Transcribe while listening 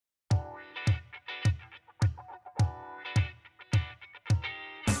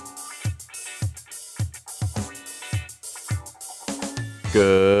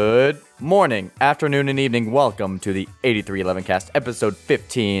Good morning, afternoon, and evening. Welcome to the 8311 Cast, episode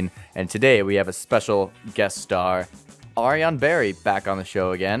 15. And today we have a special guest star, Ariane Barry, back on the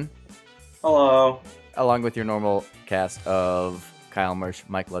show again. Hello. Along with your normal cast of Kyle Mersch,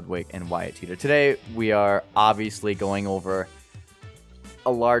 Mike Ludwig, and Wyatt Teeter. Today we are obviously going over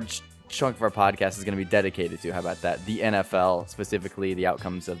a large chunk of our podcast is going to be dedicated to, how about that, the NFL, specifically the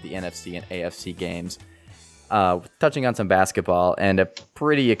outcomes of the NFC and AFC games. Touching on some basketball and a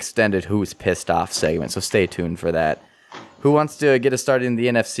pretty extended Who's Pissed Off segment, so stay tuned for that. Who wants to get us started in the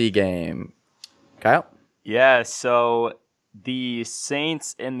NFC game? Kyle? Yeah, so the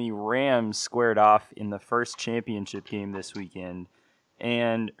Saints and the Rams squared off in the first championship game this weekend.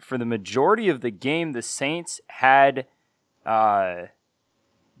 And for the majority of the game, the Saints had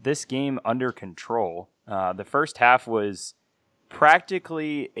this game under control. The first half was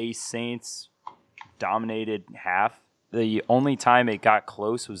practically a Saints dominated half. The only time it got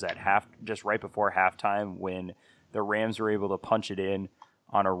close was at half, just right before halftime, when the Rams were able to punch it in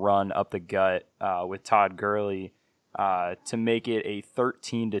on a run up the gut with Todd Gurley to make it a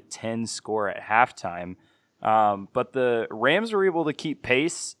 13-10 score at halftime. But the Rams were able to keep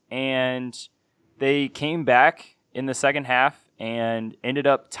pace, and they came back in the second half and ended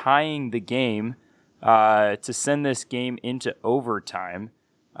up tying the game to send this game into overtime.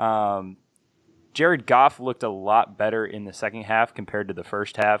 Jared Goff looked a lot better in the second half compared to the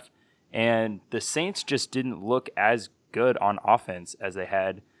first half, and the Saints just didn't look as good on offense as they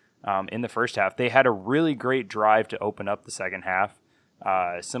had in the first half. They had a really great drive to open up the second half,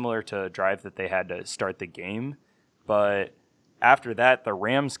 similar to a drive that they had to start the game. But after that, the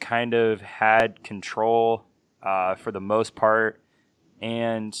Rams kind of had control for the most part,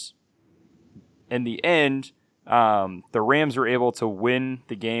 and in the end, the Rams were able to win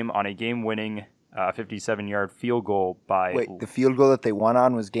the game on a game-winning 57-yard field goal by... Wait, the field goal that they won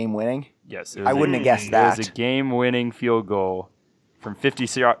on was game-winning? Yes. I wouldn't have guessed that. It was a game-winning field goal from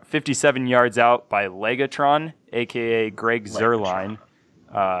 57 yards out by Legatron, a.k.a. Greg Zuerlein.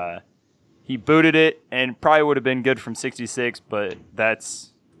 He booted it and probably would have been good from 66, but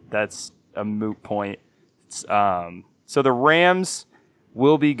that's a moot point. So the Rams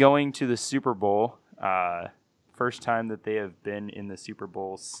will be going to the Super Bowl. First time that they have been in the Super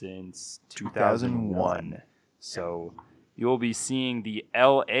Bowl since 2001. So you'll be seeing the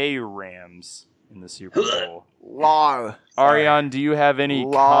L.A. Rams in the Super Bowl. Ariane, do you have any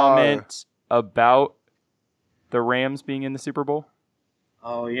comment about the Rams being in the Super Bowl?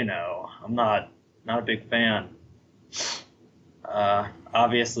 Oh, I'm not a big fan.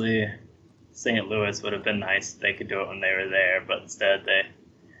 Obviously, St. Louis would have been nice if they could do it when they were there, but instead they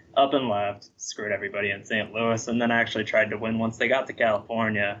up and left, screwed everybody in St. Louis, and then actually tried to win once they got to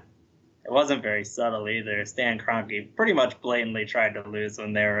California. It wasn't very subtle either. Stan Kroenke pretty much blatantly tried to lose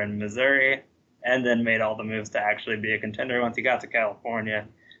when they were in Missouri, and then made all the moves to actually be a contender once he got to California.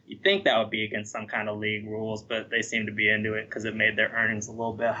 You'd think that would be against some kind of league rules, but they seem to be into it because it made their earnings a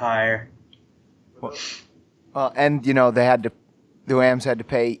little bit higher. Well, and the Rams had to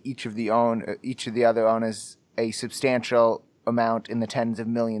pay each of the other owners a substantial amount in the tens of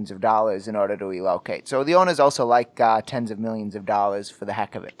millions of dollars in order to relocate. So the owners also like tens of millions of dollars for the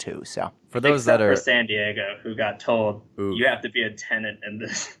heck of it too. So for those that are for San Diego, who got told you have to be a tenant in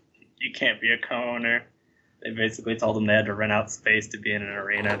this, you can't be a co-owner. They basically told them they had to rent out space to be in an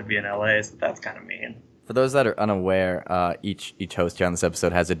arena to be in LA. So that's kind of mean. For those that are unaware, each host here on this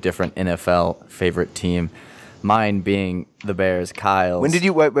episode has a different NFL favorite team. Mine being the Bears. Kyle's. When did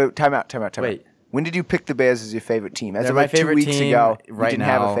you wait? Time out. Wait. When did you pick the Bears as your favorite team? As they're of my favorite 2 weeks team ago, right you didn't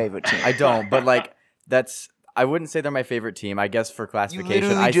now. have a favorite team. I don't, but I wouldn't say they're my favorite team. I guess for classification, You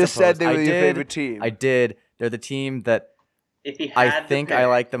literally just said they were your favorite team. I did. They're the team that If he had I think I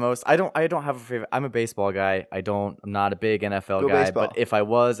like the most. I don't have a favorite. I'm a baseball guy. I'm not a big NFL guy, baseball. but if I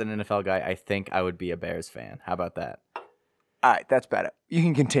was an NFL guy, I think I would be a Bears fan. How about that? All right, that's better. You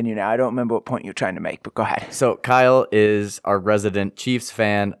can continue now. I don't remember what point you're trying to make, but go ahead. So Kyle is our resident Chiefs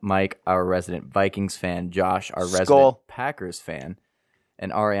fan, Mike our resident Vikings fan, Josh our resident Packers fan,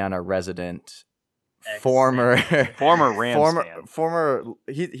 and Ariane our resident former Rams fan.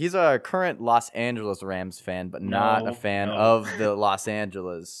 He's a current Los Angeles Rams fan, but not a fan of the Los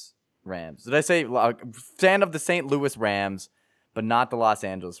Angeles Rams. Did I say fan of the St. Louis Rams? But not the Los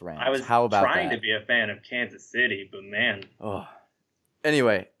Angeles Rams. I was How about trying that? to be a fan of Kansas City, but man. Oh.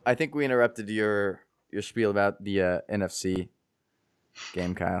 Anyway, I think we interrupted your spiel about the NFC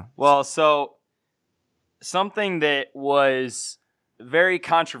game, Kyle. Well, so something that was very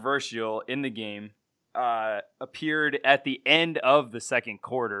controversial in the game appeared at the end of the second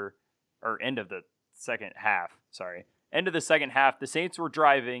quarter, or end of the second half, sorry. end of the second half, the Saints were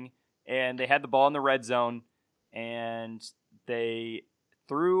driving, and they had the ball in the red zone, and they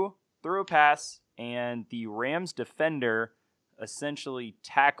threw a pass, and the Rams defender essentially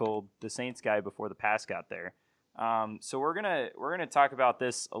tackled the Saints guy before the pass got there. So we're gonna talk about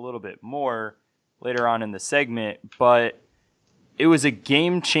this a little bit more later on in the segment, but it was a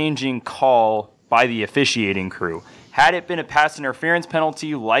game-changing call by the officiating crew. Had it been a pass interference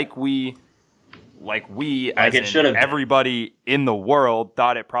penalty, like it should have been. Everybody in the world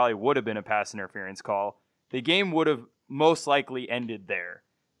thought it probably would have been a pass interference call, the game would have most likely ended there.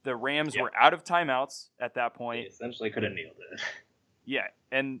 The Rams were out of timeouts at that point. They essentially could have nailed it. Yeah,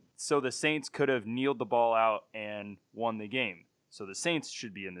 and so the Saints could have kneeled the ball out and won the game. So the Saints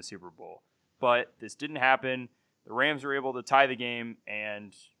should be in the Super Bowl. But this didn't happen. The Rams were able to tie the game,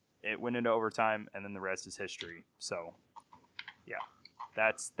 and it went into overtime, and then the rest is history. So, yeah,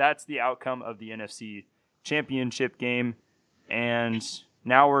 that's the outcome of the NFC Championship game. And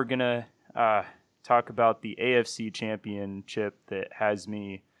now we're going to talk about the AFC Championship that has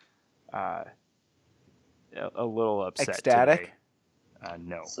me a little upset Ecstatic? today.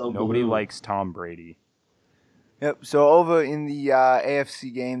 No, So nobody blue. likes Tom Brady. Yep. So over in the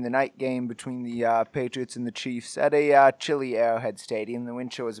AFC game, the night game between the Patriots and the Chiefs, at a chilly Arrowhead Stadium, the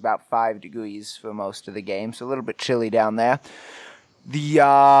wind chill was about 5 degrees for most of the game, so a little bit chilly down there.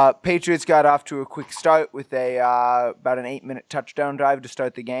 The Patriots got off to a quick start with about an 8-minute touchdown drive to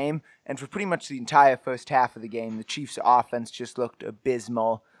start the game, and for pretty much the entire first half of the game, the Chiefs' offense just looked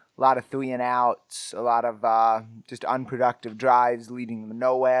abysmal. A lot of 3-and-outs, a lot of just unproductive drives leading to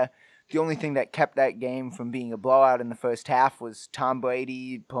nowhere. The only thing that kept that game from being a blowout in the first half was Tom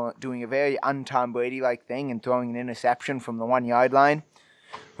Brady doing a very un-Tom Brady-like thing and throwing an interception from the 1-yard line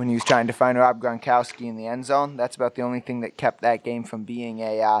when he was trying to find Rob Gronkowski in the end zone. That's about the only thing that kept that game from being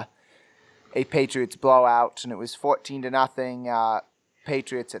a Patriots blowout, and it was 14-0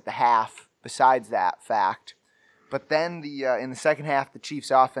 Patriots at the half, besides that fact. But then in the second half, the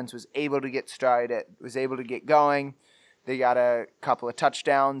Chiefs' offense was able to get started, was able to get going. They got a couple of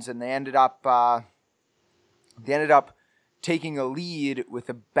touchdowns, and they ended up taking a lead with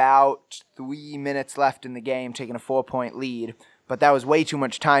about 3 minutes left in the game, taking a 4-point lead. But that was way too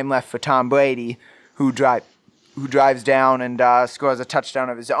much time left for Tom Brady, who drives down and scores a touchdown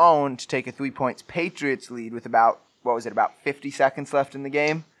of his own to take a 3-point Patriots lead with about 50 seconds left in the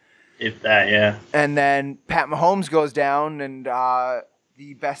game. If that, yeah. And then Pat Mahomes goes down, and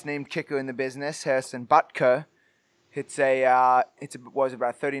the best-named kicker in the business, Harrison Butker, hits about a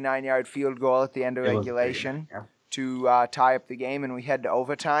 39-yard field goal at the end of regulation to tie up the game, and we head to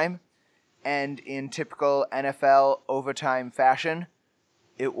overtime. And in typical NFL overtime fashion,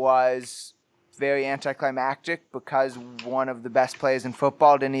 it was very anticlimactic because one of the best players in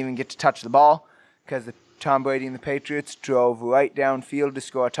football didn't even get to touch the ball because Tom Brady and the Patriots drove right downfield to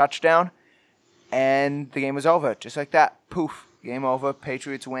score a touchdown, and the game was over. Just like that. Poof. Game over.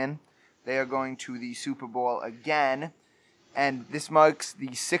 Patriots win. They are going to the Super Bowl again, and this marks the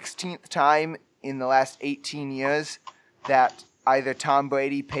 16th time in the last 18 years that either Tom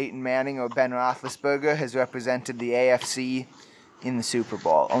Brady, Peyton Manning, or Ben Roethlisberger has represented the AFC in the Super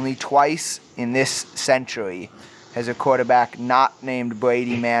Bowl. Only twice in this century has a quarterback not named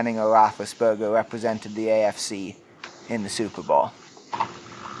Brady, Manning, or Roethlisberger represented the AFC in the Super Bowl.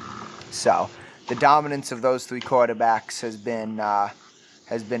 So, the dominance of those three quarterbacks has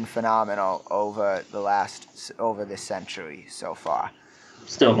been phenomenal over this century so far.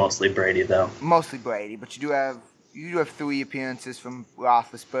 Still mostly Brady, though. Mostly Brady, but you do have 3 appearances from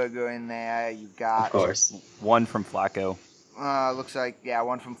Roethlisberger in there. You've got, Of course. One from Flacco. looks like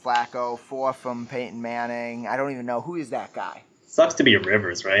 1 from Flacco, 4 from Peyton Manning. I don't even know who is that guy. Sucks to be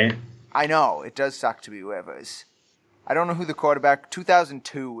Rivers, right? I know it does suck to be Rivers. I don't know who the quarterback.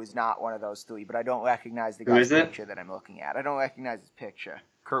 2002 was not one of those 3, but I don't recognize the Who guy's is it? picture that I'm looking at. I don't recognize his picture.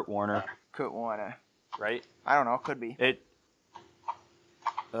 Kurt Warner, Kurt Warner. right? I don't know. Could be.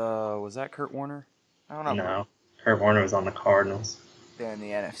 Was that Kurt Warner? I don't know. No. Kurt Warner was on the Cardinals. They're in the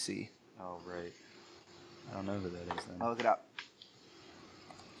NFC. Oh, right. I don't know who that is then. I'll look it up.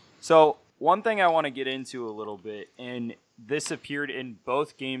 So, one thing I want to get into a little bit, and this appeared in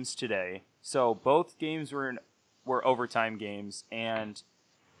both games today. So, both games were overtime games, and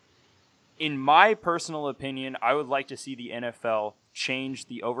in my personal opinion, I would like to see the NFL change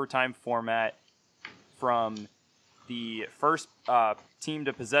the overtime format from the first team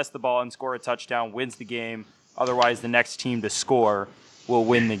to possess the ball and score a touchdown wins the game. Otherwise, the next team to score will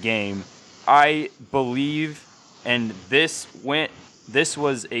win the game. I believe, and this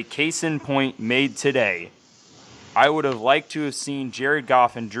was a case in point made today. I would have liked to have seen Jared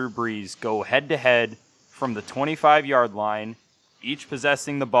Goff and Drew Brees go head-to-head from the 25-yard line, each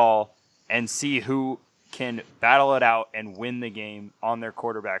possessing the ball, and see who can battle it out and win the game on their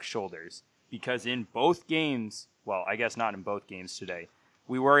quarterback's shoulders. Because in both games, well, I guess not in both games today,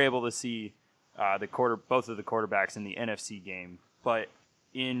 we were able to see both of the quarterbacks in the NFC game. But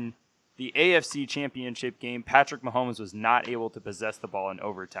in the AFC Championship game, Patrick Mahomes was not able to possess the ball in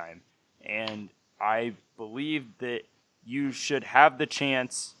overtime. And I believe that you should have the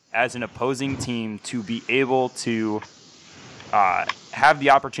chance as an opposing team to be able to have the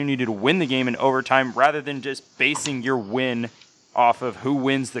opportunity to win the game in overtime rather than just basing your win off of who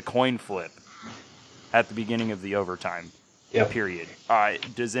wins the coin flip at the beginning of the overtime period.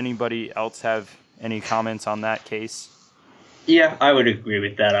 Does anybody else have any comments on that case? Yeah, I would agree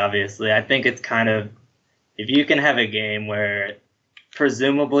with that, obviously. I think it's kind of, if you can have a game where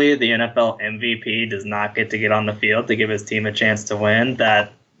presumably the NFL MVP does not get on the field to give his team a chance to win,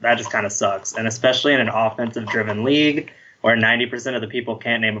 that just kind of sucks. And especially in an offensive-driven league where 90% of the people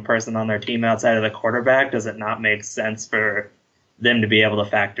can't name a person on their team outside of the quarterback, does it not make sense for them to be able to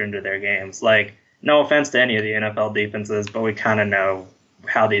factor into their games? Like, no offense to any of the NFL defenses, but we kind of know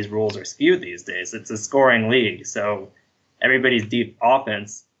how these rules are skewed these days. It's a scoring league, so everybody's deep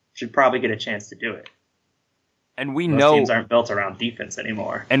offense should probably get a chance to do it. And we Most know teams aren't built around defense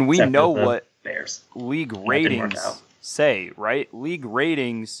anymore. And we except know for the what Bears. league That didn't work ratings out. say, right? League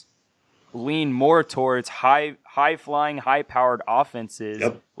ratings lean more towards high-flying, high-powered offenses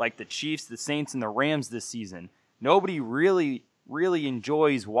like the Chiefs, the Saints, and the Rams this season. Nobody really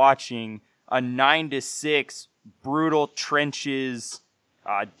enjoys watching a 9-6 brutal trenches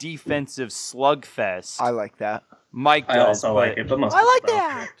defensive slugfest. I like that. Mike I does, also but like it, but most I like people don't.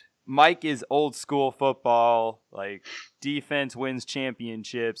 that. Mike is old school football. Like, defense wins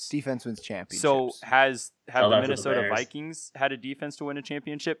championships. Defense wins championships. So have Tell the that to the Minnesota Bears. Vikings had a defense to win a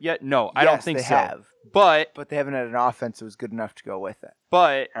championship yet? No, I don't think they so. have. But But they haven't had an offense that was good enough to go with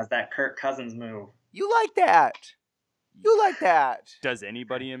it. How's that Kirk Cousins move? You like that. You like that. does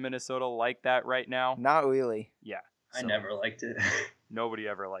anybody in Minnesota like that right now? Not really. Yeah. I So, never liked it. Nobody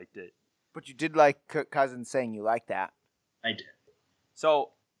ever liked it. But you did like Kirk Cousins saying you like that. I did.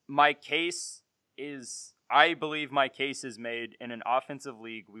 So I believe my case is made. In an offensive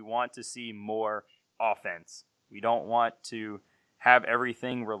league, we want to see more offense. We don't want to have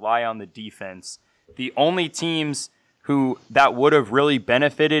everything rely on the defense. The only teams that would have really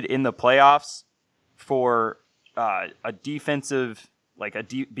benefited in the playoffs for a defensive,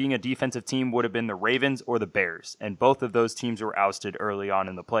 being a defensive team would have been the Ravens or the Bears, and both of those teams were ousted early on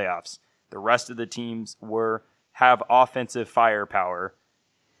in the playoffs. The rest of the teams have offensive firepower,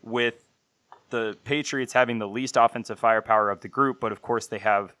 with the Patriots having the least offensive firepower of the group, but of course they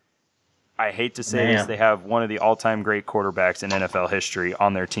have, I hate to say this, they have one of the all-time great quarterbacks in NFL history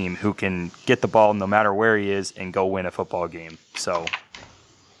on their team who can get the ball no matter where he is and go win a football game. So,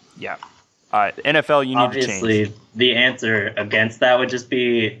 yeah. NFL, you need Obviously, to change. the answer against that would just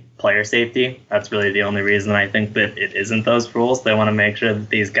be player safety. That's really the only reason I think that it isn't those rules. They want to make sure that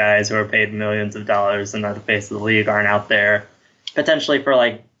these guys who are paid millions of dollars and are the face of the league aren't out there potentially for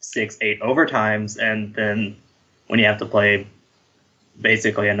 6-8 overtimes, and then when you have to play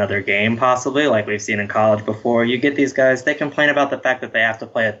basically another game possibly, like we've seen in college before, you get these guys, they complain about the fact that they have to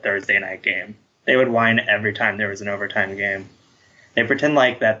play a Thursday night game. They would whine every time there was an overtime game. They pretend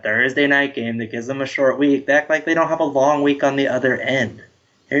like that Thursday night game that gives them a short week, they act like they don't have a long week on the other end.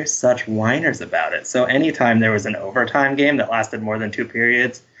 They're such whiners about it. So anytime there was an overtime game that lasted more than 2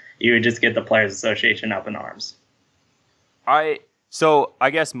 periods, you would just get the Players Association up in arms. So I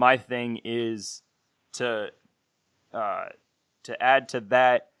guess my thing is to add to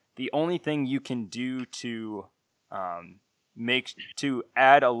that, the only thing you can do to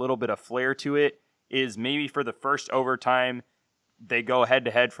add a little bit of flair to it is maybe for the first overtime they go head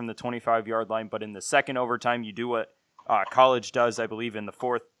to head from the 25-yard line, but in the second overtime you do what college does, I believe, in the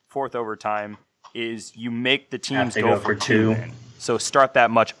fourth overtime, is you make the teams go for two. So start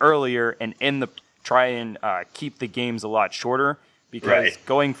that much earlier and try and keep the games a lot shorter, because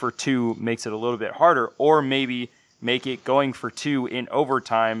going for 2 makes it a little bit harder, or maybe make it going for 2 in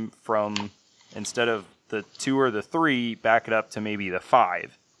overtime from, instead of the 2 or the 3, back it up to maybe the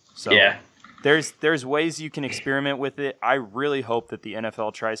 5. So there's ways you can experiment with it. I really hope that the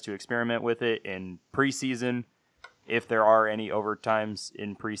NFL tries to experiment with it in preseason, if there are any overtimes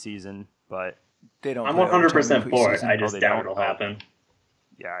in preseason, but They don't. I'm play overtime 100% in for it. preseason. I just they doubt don't? it'll happen.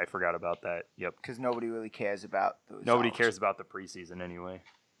 yeah, I forgot about that. Yep. Because nobody really cares about those. Nobody results. cares about the preseason anyway.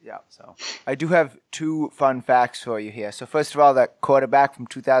 Yeah. So I do have 2 fun facts for you here. So first of all, that quarterback from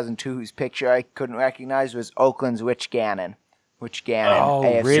 2002 whose picture I couldn't recognize was Oakland's Rich Gannon. Rich Gannon, Oh,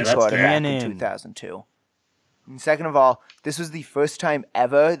 AFC Rich quarterback Gannon. in 2002. And second of all, this was the first time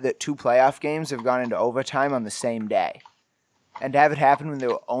ever that 2 playoff games have gone into overtime on the same day. And to have it happen when there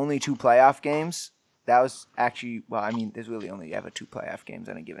were only 2 playoff games, that was actually, well, I mean, there's really only ever 2 playoff games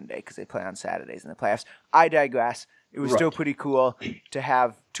on a given day because they play on Saturdays in the playoffs. I digress. It was still pretty cool to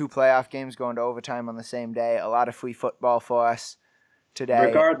have 2 playoff games go into overtime on the same day. A lot of free football for us today.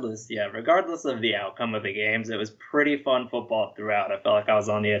 Regardless of the outcome of the games, it was pretty fun football throughout. I felt like I was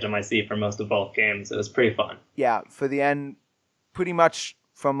on the edge of my seat for most of both games. It was pretty fun. Yeah, for the end, pretty much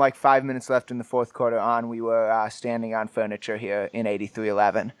from like 5 minutes left in the fourth quarter on, we were standing on furniture here in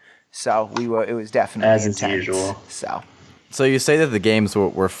 83-11. So it was definitely as intense. As usual. So you say that the games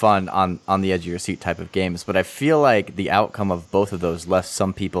were fun on the edge of your seat type of games, but I feel like the outcome of both of those left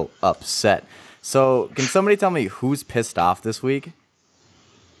some people upset. So can somebody tell me who's pissed off this week?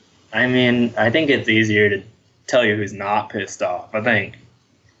 I mean, I think it's easier to tell you who's not pissed off. I think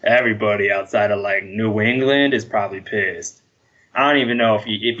everybody outside of like New England is probably pissed. I don't even know if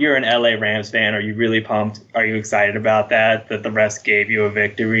you're an LA Rams fan, are you really pumped? Are you excited about that the refs gave you a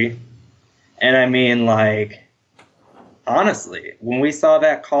victory? And I mean, like, honestly, when we saw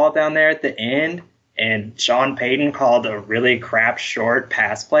that call down there at the end and Sean Payton called a really crap short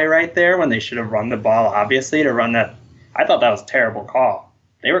pass play right there when they should have run the ball, obviously, to run that, I thought that was a terrible call.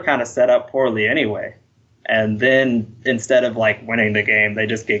 They were kind of set up poorly anyway. And then instead of like winning the game, they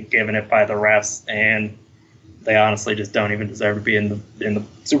just get given it by the refs, and they honestly just don't even deserve to be in the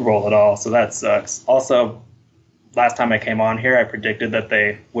Super Bowl at all. So that sucks. Also, last time I came on here, I predicted that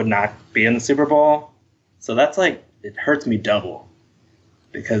they would not be in the Super Bowl. So that's like, it hurts me double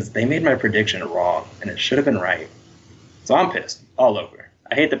because they made my prediction wrong and it should have been right. So I'm pissed all over.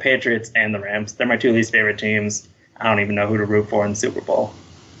 I hate the Patriots and the Rams. They're my 2 least favorite teams. I don't even know who to root for in the Super Bowl.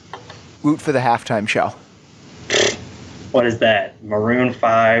 Root for the halftime show. What is that? Maroon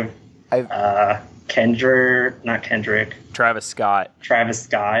 5, Travis Scott,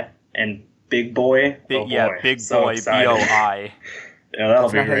 and Big Boy. Big Boy, So B-O-I. Yeah, that'll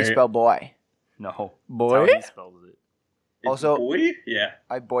That's be not how you great. spell boy. No. Boy? That's how he spells it. Also, Boy? Yeah.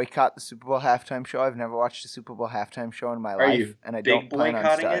 I boycott the Super Bowl halftime show. I've never watched a Super Bowl halftime show in my Are life, you and I big don't plan on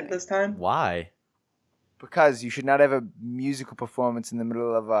boycotting starting. it this time? Why? Because you should not have a musical performance in the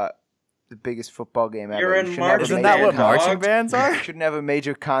middle of the biggest football game ever. You're in You shouldn't have a Isn't marching that major what band, dog. marching bands are? You shouldn't have a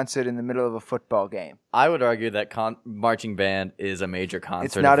major concert in the middle of a football game. I would argue that marching band is a major concert.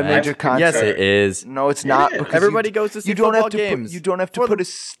 It's not a event. major concert. Yes, it is. No, it's not. is. Because Everybody goes to see you don't football have to games. you don't have to put a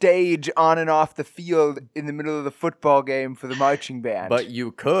stage on and off the field in the middle of the football game for the marching band. But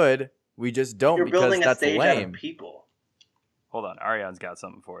you could. We just don't You're because building a that's stage out of lame. people. Hold on. Ariane's got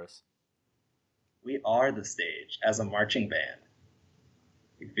something for us. We are the stage as a marching band.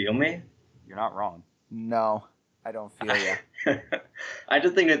 You feel me? You're not wrong. No, I don't feel you. I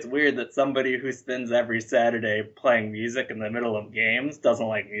just think it's weird that somebody who spends every Saturday playing music in the middle of games doesn't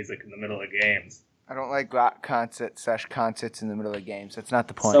like music in the middle of games. I don't like rock concerts in the middle of games. That's not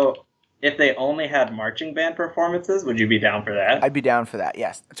the point. So, if they only had marching band performances, would you be down for that? I'd be down for that.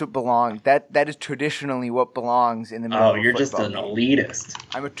 Yes, that's what belongs. That is traditionally what belongs in the middle of a You're just football an game. elitist.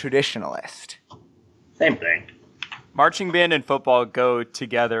 I'm a traditionalist. Same thing. Marching band and football go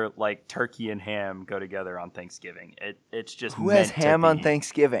together like turkey and ham go together on Thanksgiving. It's just Who has meant to ham on be.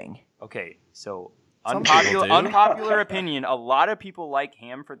 Thanksgiving? Okay, so Some people do. unpopular opinion, a lot of people like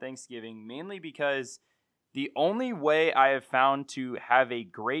ham for Thanksgiving, mainly because the only way I have found to have a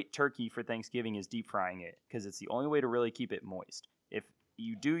great turkey for Thanksgiving is deep frying it, because it's the only way to really keep it moist. If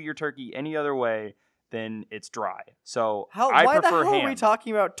you do your turkey any other way, then it's dry. So I Why the prefer hell ham. are we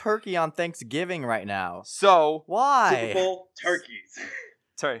talking about turkey on Thanksgiving right now? So Why? Super Bowl turkeys.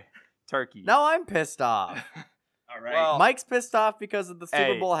 turkey. Now I'm pissed off. All right. Well, Mike's pissed off because of the Super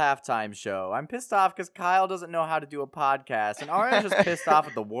Hey. Bowl halftime show. I'm pissed off because Kyle doesn't know how to do a podcast, and Ariana's just pissed off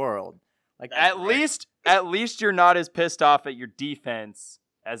at the world. Like, That's At least you're not as pissed off at your defense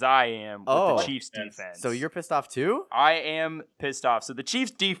as I am with Oh. the Chiefs Yes. defense. so you're pissed off too? I am pissed off. So the Chiefs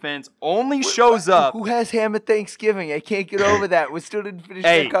defense only shows up. Who has ham at Thanksgiving? I can't get over that. We still didn't finish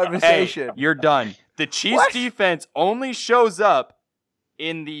Hey, that conversation. you're done. The Chiefs What? defense only shows up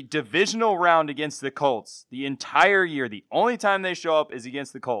in the divisional round against the Colts the entire year. The only time they show up is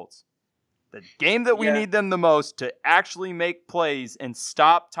against the Colts. The game that we Yeah. need them the most to actually make plays and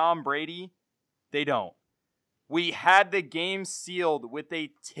stop Tom Brady, they don't. We had the game sealed with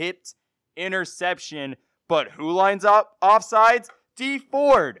a tipped interception, but who lines up offsides? D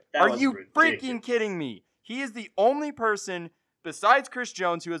Ford. That Are was you ridiculous. freaking kidding me? He is the only person besides Chris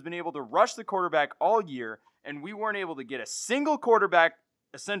Jones who has been able to rush the quarterback all year, and we weren't able to get a single quarterback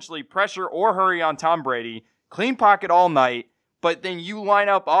essentially pressure or hurry on Tom Brady. Clean pocket all night. but then you line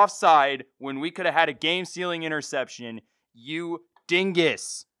up offside when we could have had a game-sealing interception. You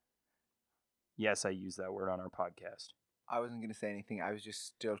dingus. Yes, I use that word on our podcast. I wasn't going to say anything. I was just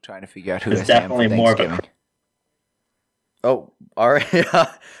still trying to figure out who It's has ham for definitely more of a Thanksgiving. Oh, Ariane.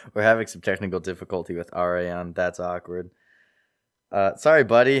 We're having some technical difficulty with Ariane. That's awkward. Sorry,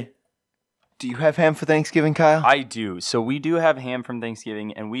 buddy. Do you have ham for Thanksgiving, Kyle? I do. So we do have ham from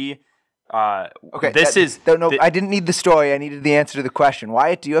Thanksgiving, and we. Okay. No. I didn't need the story. I needed the answer to the question.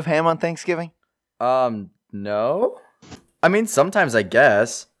 Wyatt, do you have ham on Thanksgiving? No. I mean, sometimes I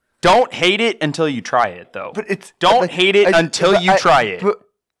guess. Don't hate it until you try it, though. But it's Don't hate it until you try it.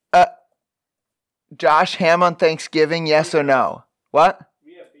 Josh, ham on Thanksgiving, yes or no? What?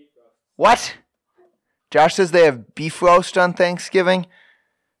 We have beef roast. What? Josh says they have beef roast on Thanksgiving.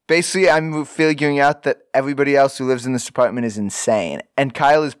 Basically, I'm figuring out that everybody else who lives in this apartment is insane. And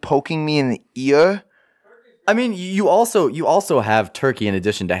Kyle is poking me in the ear. I mean, you also have turkey in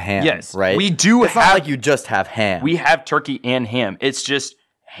addition to ham, Yes, right? we do It's not like you just have ham. We have turkey and ham. It's just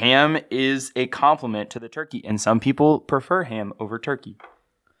ham is a complement to the turkey, and some people prefer ham over turkey.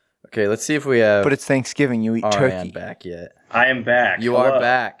 Okay, let's see if we have But it's Thanksgiving. You eat Ariane turkey. back yet. I am back. You Hello. are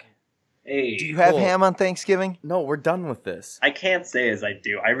back. Hey. Do you have Cool. ham on Thanksgiving? No, we're done with this. I can't say as I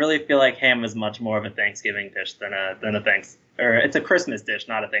do. I really feel like ham is much more of a Thanksgiving dish than a or it's a Christmas dish,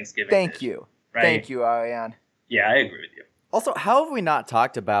 not a Thanksgiving Thank dish. you. Right? Thank you, Ariane. Yeah, I agree with you. Also, how have we not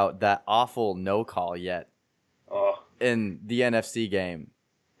talked about that awful no call yet Oh, in the NFC game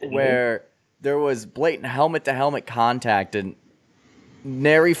where there was blatant helmet-to-helmet contact and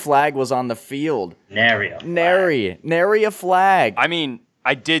nary flag was on the field. nary a flag. I mean,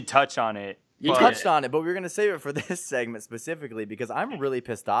 I did touch on it. You but- touched on it, but we were going to save it for this segment specifically because I'm really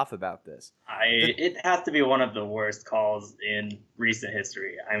pissed off about this. It has to be one of the worst calls in recent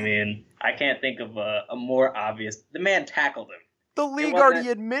history. I mean, I can't think of a more obvious. The man tackled him. The league wasn't- already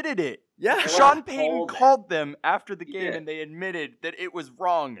admitted it. Yeah. It Sean wasn't Payton called. called them after the He game, did. and they admitted that it was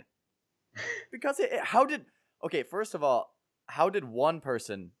wrong. Because first of all, how did one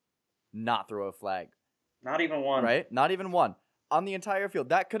person not throw a flag? Not even one. Right? Not even one. On the entire field.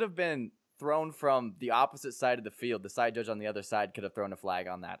 That could have been thrown from the opposite side of the field. The side judge on the other side could have thrown a flag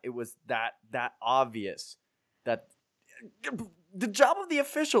on that. It was that obvious that the job of the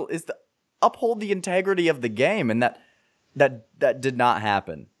official is to uphold the integrity of the game, and that did not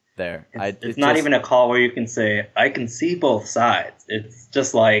happen there. It's not even a call where you can say, I can see both sides. It's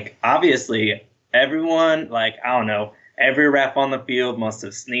just like, obviously, everyone, like, I don't know, every ref on the field must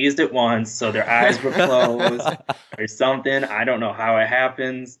have sneezed at once, so their eyes were closed or something. I don't know how it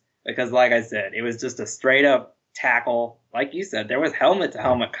happens. Because, like I said, it was just a straight-up tackle. Like you said, there was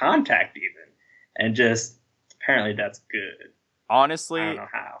helmet-to-helmet contact even. And just, apparently that's good. Honestly, I don't know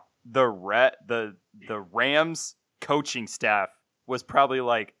how. the Rams coaching staff was probably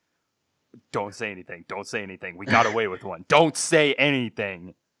like, don't say anything. Don't say anything. We got away with one. Don't say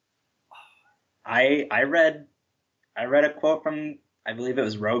anything. I read a quote from, I believe it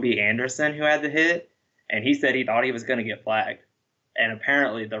was Roby Anderson who had the hit, and he said he thought he was going to get flagged. And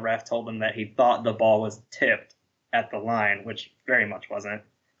apparently the ref told him that he thought the ball was tipped at the line, which very much wasn't.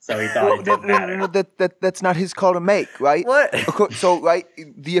 So he thought it didn't matter. No, that's not his call to make, right? What? So, right,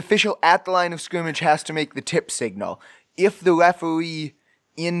 the official at the line of scrimmage has to make the tip signal. If the referee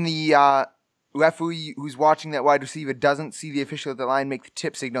referee who's watching that wide receiver doesn't see the official at the line make the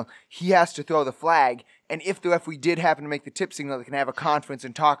tip signal, he has to throw the flag. And if the referee did happen to make the tip signal, they can have a conference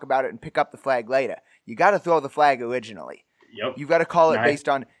and talk about it and pick up the flag later. You got to throw the flag originally. Yep. You've got to call it Right. based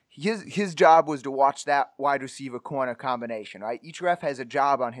on his job was to watch that wide receiver corner combination, right? Each ref has a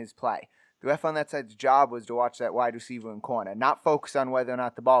job on his play. The ref on that side's job was to watch that wide receiver and corner, not focus on whether or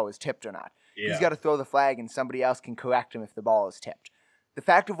not the ball was tipped or not. Yeah. He's got to throw the flag and somebody else can correct him if the ball is tipped. The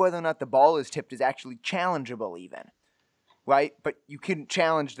fact of whether or not the ball is tipped is actually challengeable even, right? But you couldn't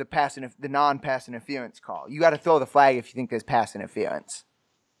challenge the non-pass interference call. You got to throw the flag if you think there's pass interference.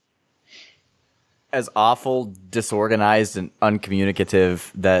 As awful, disorganized, and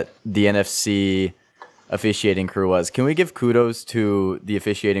uncommunicative that the NFC officiating crew was, can we give kudos to the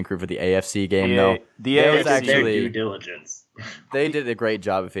officiating crew for the AFC game, though? The They AFC did their due diligence. They did a great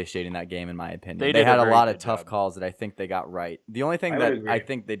job officiating that game, in my opinion. They They did had a a very lot of good tough job. calls that I think they got right. The only thing I that would agree. I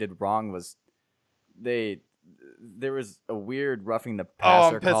think they did wrong was there was a weird roughing the Oh,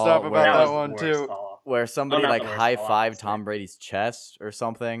 passer I'm pissed call off about where, that was the one, worst too. call. where somebody not like the worst high call, fived obviously. Tom Brady's chest or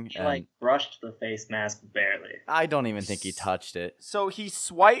something. He and like brushed the face mask barely. I don't even think he touched it. So he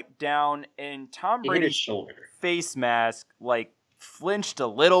swiped down, and Tom He hit his Brady's shoulder. face mask like flinched a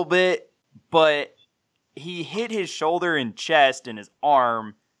little bit, but he hit his shoulder and chest and his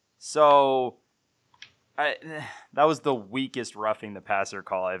arm. So That was the weakest roughing the passer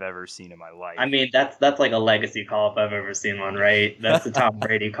call I've ever seen in my life. I mean, that's like a legacy call if I've ever seen one, right? That's the Tom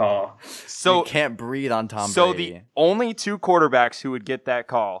Brady call. So you can't breathe on Tom so Brady. the only two quarterbacks who would get that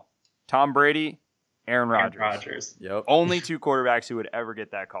call, Tom Brady, Aaron Rodgers. Yep. Only two quarterbacks who would ever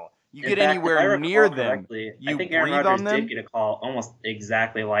get that call. You In get fact, if I anywhere recall near them, correctly, you I think breathe Aaron on Rodgers them. did get a call almost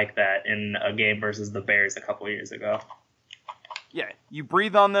exactly like that in a game versus the Bears a couple years ago. Yeah, you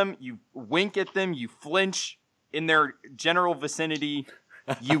breathe on them, you wink at them, you flinch in their general vicinity,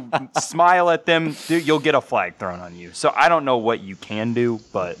 you smile at them, you'll get a flag thrown on you. So I don't know what you can do,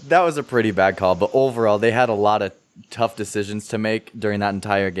 but That was a pretty bad call, but overall, they had a lot of tough decisions to make during that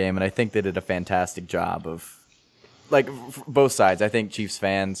entire game, and I think they did a fantastic job of, both sides. I think Chiefs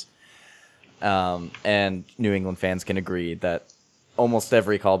fans and New England fans can agree that almost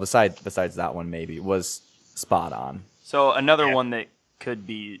every call, besides that one maybe, was spot on. So another one that could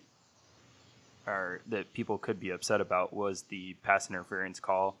be, or that people could be upset about, was the pass interference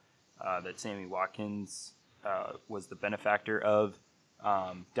call that Sammy Watkins was the benefactor of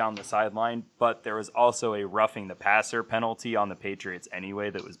down the sideline. But there was also a roughing the passer penalty on the Patriots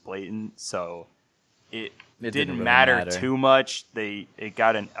anyway that was blatant. So it didn't really matter too much. It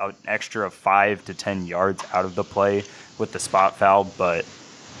got an extra 5 to 10 yards out of the play with the spot foul, but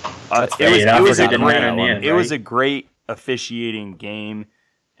it was a great officiating game,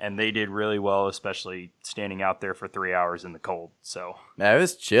 and they did really well, especially standing out there for 3 hours in the cold. So Man, it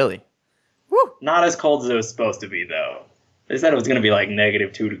was chilly. Not as cold as it was supposed to be, though. They said it was going to be like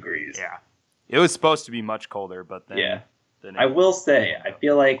 -2 degrees. yeah, it was supposed to be much colder, but then I will say, I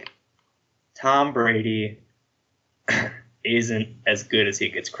feel like Tom Brady isn't as good as he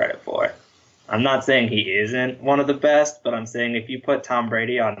gets credit for. I'm not saying he isn't one of the best, but I'm saying if you put Tom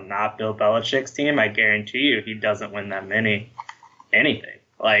Brady on not Bill Belichick's team, I guarantee you he doesn't win that many anything.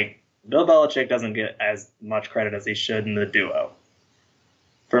 Like, Bill Belichick doesn't get as much credit as he should in the duo.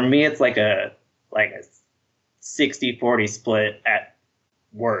 For me, it's like a 60-40 split at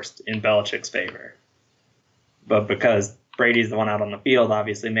worst in Belichick's favor. But because Brady's the one out on the field,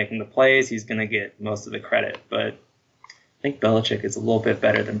 obviously making the plays, he's going to get most of the credit. But I think Belichick is a little bit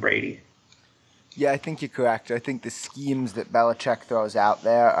better than Brady. Yeah, I think you're correct. I think the schemes that Belichick throws out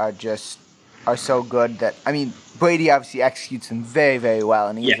there are so good that, I mean, Brady obviously executes them very, very well,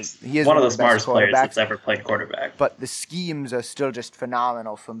 and he is one of the best smartest players that's quarterbacks. ever played quarterback. But the schemes are still just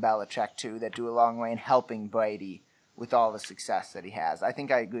phenomenal from Belichick too, that do a long way in helping Brady with all the success that he has. I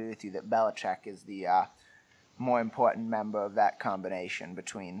think I agree with you that Belichick is the more important member of that combination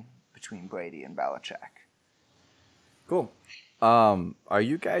between Brady and Belichick. Cool. Are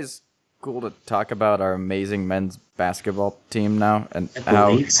you guys cool to talk about our amazing men's basketball team now and I how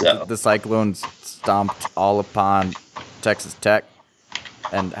believe so. the Cyclones stomped all upon Texas Tech,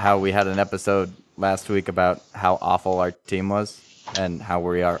 and how we had an episode last week about how awful our team was and how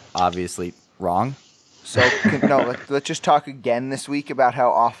we are obviously wrong? So, let's just talk again this week about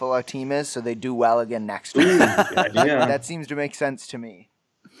how awful our team is so they do well again next week. That seems to make sense to me.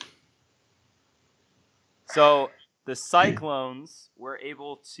 So the Cyclones were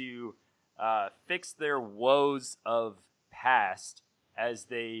able to fix their woes of past as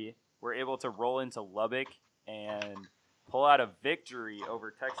they were able to roll into Lubbock and pull out a victory over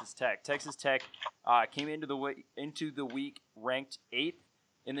Texas Tech. Texas Tech came into the week ranked 8th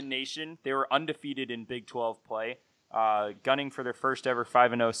in the nation. They were undefeated in Big 12 play, gunning for their first ever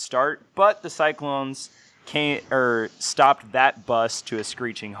 5-0 start. But the Cyclones stopped that bus to a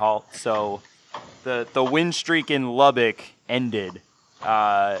screeching halt. So the win streak in Lubbock ended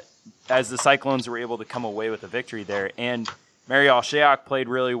as the Cyclones were able to come away with a victory there. And Marial Shayok played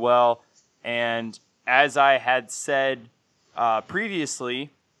really well. And as I had said previously,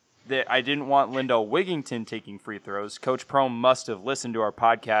 that I didn't want Lindell Wigington taking free throws. Coach Prohm must have listened to our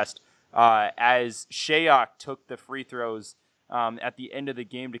podcast as Shayok took the free throws at the end of the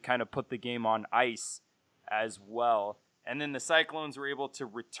game to kind of put the game on ice as well. And then the Cyclones were able to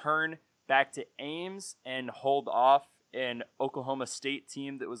return back to Ames and hold off an Oklahoma State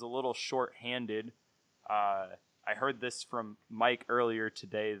team that was a little short-handed. I heard this from Mike earlier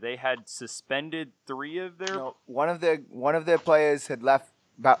today. They had suspended 3 of their... No, one of their players had left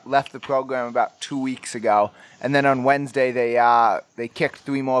the program about 2 weeks ago, and then on Wednesday they kicked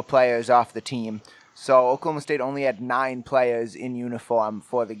 3 more players off the team. So Oklahoma State only had 9 players in uniform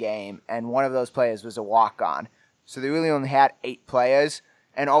for the game, and one of those players was a walk-on. So they really only had 8 players,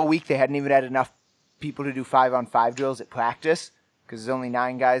 and all week they hadn't even had enough people to do 5-on-5 drills at practice because there's only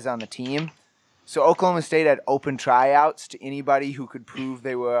 9 guys on the team. So Oklahoma State had open tryouts to anybody who could prove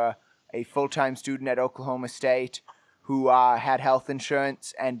they were a full-time student at Oklahoma State, who had health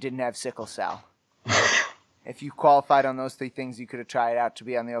insurance and didn't have sickle cell. If you qualified on those 3 things, you could have tried out to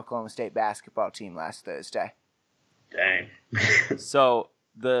be on the Oklahoma State basketball team last Thursday. Dang. So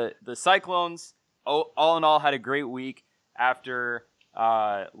the Cyclones, all in all, had a great week after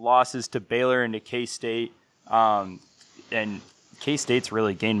losses to Baylor and to K-State. And K-State's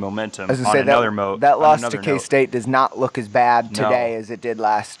really gained momentum I was on going to say, that loss to K-State does not look as bad today as it did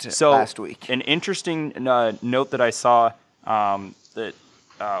last week. An interesting note that I saw that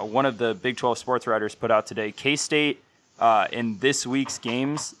one of the Big 12 sports writers put out today, K-State in this week's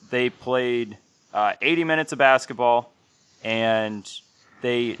games, they played 80 minutes of basketball, and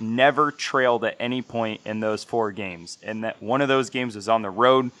they never trailed at any point in those 4 games. And that one of those games was on the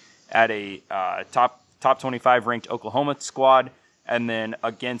road at a top 25 ranked Oklahoma squad, and then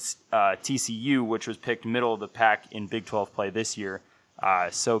against TCU, which was picked middle of the pack in Big 12 play this year.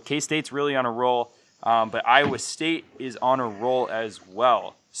 So K-State's really on a roll, but Iowa State is on a roll as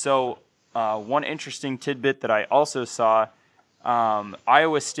well. So one interesting tidbit that I also saw,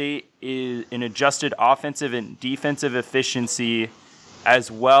 Iowa State is an adjusted offensive and defensive efficiency, as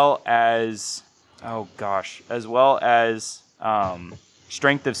well as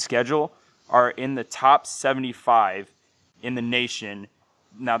strength of schedule, are in the top 75 in the nation.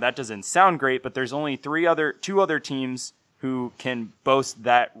 Now that doesn't sound great, but there's only two other teams who can boast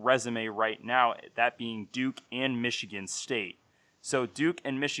that resume right now, that being Duke and Michigan State. So Duke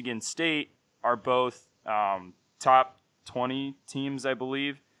and Michigan State are both top 20 teams, I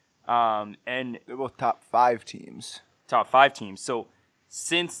believe. And They're both top 5 teams. Top 5 teams. So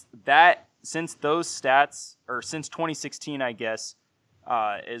since those stats, or since 2016, I guess,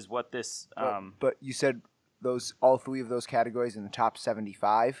 is what this. But you said all 3 of those categories in the top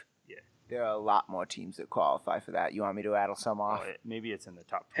 75. Yeah. There are a lot more teams that qualify for that. You want me to rattle some off? Maybe it's in the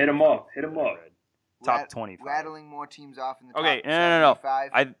top. Hit 'em up. Hit 'em up. Top 25. Rattling more teams off in the top No.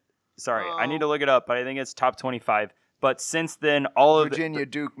 75. I need to look it up, but I think it's top 25. But since then, all of Virginia,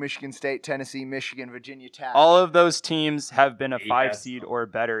 Duke, Michigan State, Tennessee, Michigan, Virginia Tech. all of those teams have been a 5 seed or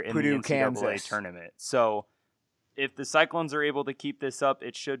better in Purdue, the NCAA Kansas. tournament. So if the Cyclones are able to keep this up,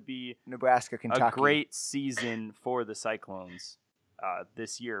 it should be Nebraska, Kentucky. a great season for the Cyclones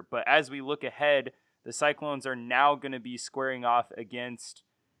this year. But as we look ahead, the Cyclones are now going to be squaring off against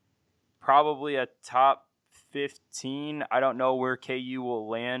probably a top 15. I don't know where KU will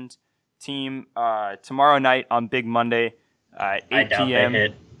land. Team tomorrow night on Big Monday, 8 I doubt p.m. they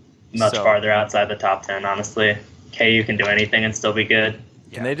hit much farther outside the top 10, honestly. KU can do anything and still be good.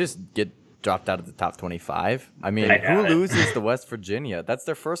 Can they just get dropped out of the top 25? I mean, I who doubt it. loses to West Virginia? That's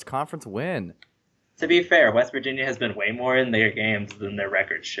their first conference win. To be fair, West Virginia has been way more in their games than their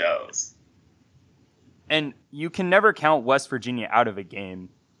record shows. And you can never count West Virginia out of a game,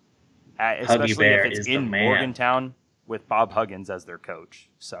 especially Bear if it's is the in man. Morgantown with Bob Huggins as their coach.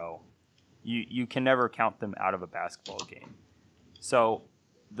 So you can never count them out of a basketball game. So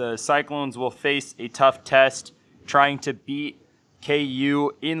the Cyclones will face a tough test trying to beat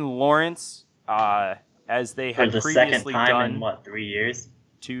KU in Lawrence, as they For had the second previously time done. in, 3 years?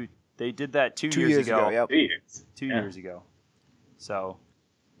 They did that 2 2 years ago. Yep. 2 years. 2 Yeah. years ago. So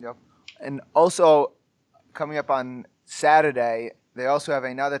Yep. And also, coming up on Saturday, they also have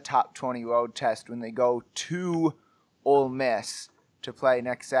another top 20 road test when they go to Ole Miss to play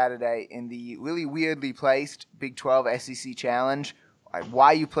next Saturday in the really weirdly placed Big 12 SEC Challenge.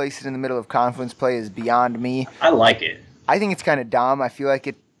 Why you place it in the middle of conference play is beyond me. I like it. I think it's kind of dumb. I feel like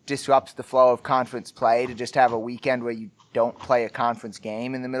it disrupts the flow of conference play to just have a weekend where you don't play a conference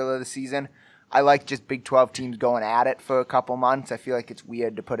game in the middle of the season. I like just Big 12 teams going at it for a couple months. I feel like it's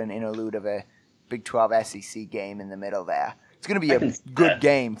weird to put an interlude of a Big 12 SEC game in the middle there. It's going to be I a can see good that.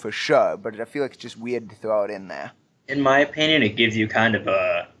 game for sure, but I feel like it's just weird to throw it in there. In my opinion, it gives you kind of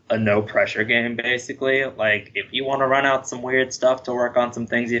a no-pressure game, basically. Like, if you want to run out some weird stuff to work on some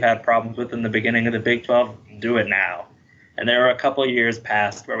things you've had problems with in the beginning of the Big 12, do it now. And there were a couple of years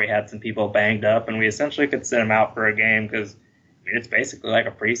past where we had some people banged up, and we essentially could sit them out for a game because it's basically like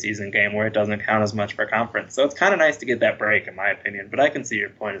a preseason game where it doesn't count as much for conference. So it's kind of nice to get that break, in my opinion. But I can see your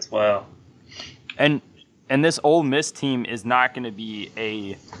point as well. And this Ole Miss team is not going to be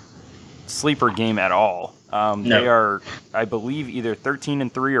a sleeper game at all. No. They are, I believe, either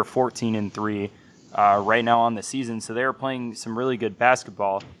 13-3 or 14-3 right now on the season. So they are playing some really good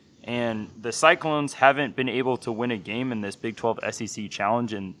basketball. And the Cyclones haven't been able to win a game in this Big 12 SEC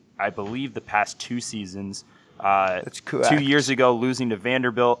Challenge in, I believe, the past 2 seasons. That's correct. 2 years ago, losing to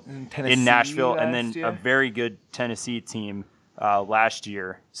Vanderbilt Tennessee in Nashville, and then last year. a very good Tennessee team last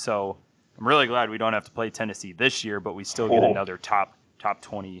year. So I'm really glad we don't have to play Tennessee this year, but we still get Cool. another top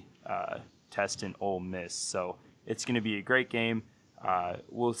 20 test in Ole Miss. So it's going to be a great game.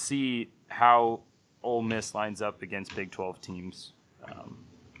 We'll see how Ole Miss lines up against Big 12 teams,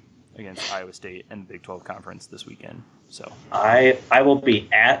 against Iowa State and the Big 12 Conference this weekend. So I will be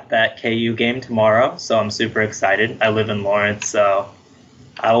at that KU game tomorrow, so I'm super excited. I live in Lawrence, so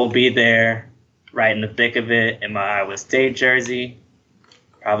I will be there right in the thick of it in my Iowa State jersey.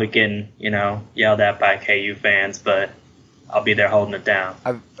 Probably getting, yelled at by KU fans, but I'll be there holding it down.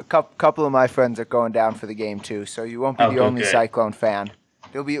 A couple of my friends are going down for the game too, so you won't be the only Cyclone fan.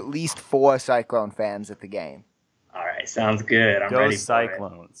 There'll be at least 4 Cyclone fans at the game. All right, sounds good. I'm go ready for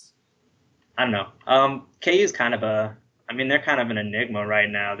Cyclones. it. I don't know. KU's kind of they're kind of an enigma right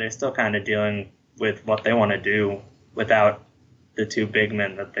now. They're still kind of dealing with what they want to do without the 2 big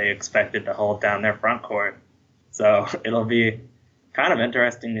men that they expected to hold down their front court. So it'll be kind of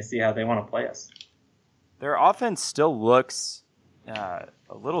interesting to see how they want to play us. Their offense still looks a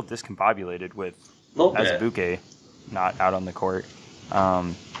little discombobulated with Azubuike not out on the court.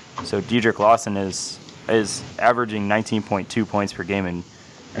 So Dedrick Lawson is averaging 19.2 points per game and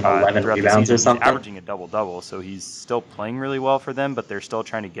 11 rebounds or something. He's averaging a double-double, so he's still playing really well for them, but they're still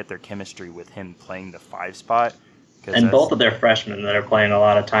trying to get their chemistry with him playing the 5 spot. And both of their freshmen that are playing a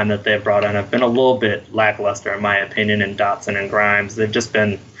lot of time that they've brought in have been a little bit lackluster, in my opinion, in Dotson and Grimes. They've just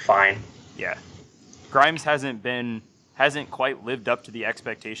been fine. Yeah. Grimes hasn't quite lived up to the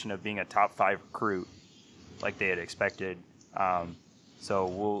expectation of being a top 5 recruit like they had expected.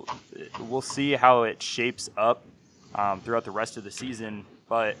 So we'll see how it shapes up throughout the rest of the season.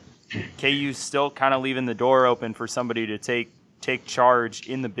 But KU's still kind of leaving the door open for somebody to take charge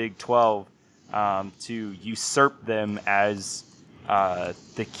in the Big 12 to usurp them as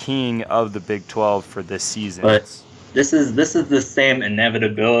the king of the Big 12 for this season. But this is the same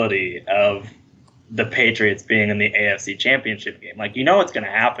inevitability of the Patriots being in the AFC Championship game. Like, it's going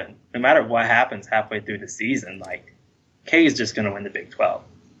to happen. No matter what happens halfway through the season, like, KU's just going to win the Big 12.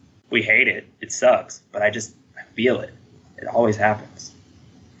 We hate it. It sucks. But I feel it. It always happens.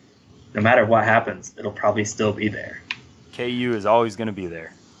 No matter what happens, it'll probably still be there. KU is always going to be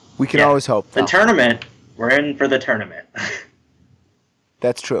there. We can always hope. The tournament, we're in for the tournament.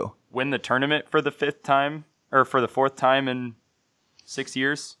 That's true. Win the tournament for the 5th time, or for the 4th time in 6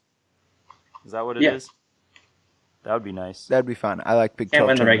 years? Is that what it is? That would be nice. That'd be fun. I like Big 12 Can't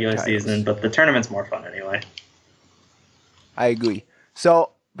win the regular titles. season, but the tournament's more fun anyway. I agree.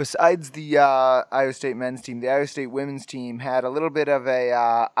 So, besides the Iowa State men's team, the Iowa State women's team had a little bit of a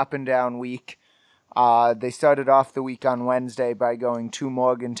up and down week. They started off the week on Wednesday by going to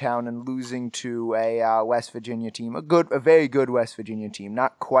Morgantown and losing to a West Virginia team, a very good West Virginia team.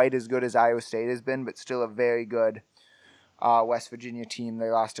 Not quite as good as Iowa State has been, but still a very good West Virginia team. They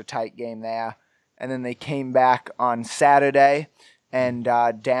lost a tight game there. And then they came back on Saturday and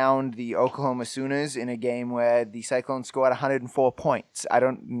downed the Oklahoma Sooners in a game where the Cyclones scored 104 points. I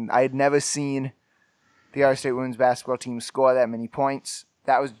had never seen the Iowa State women's basketball team score that many points.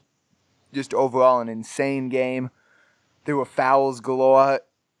 That was just overall an insane game. There were fouls galore.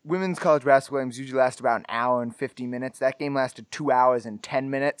 Women's college basketball games usually last about an hour and 50 minutes. That game lasted 2 hours and 10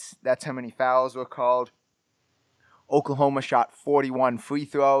 minutes. That's how many fouls were called. Oklahoma shot 41 free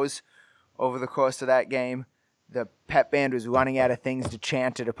throws over the course of that game. The pep band was running out of things to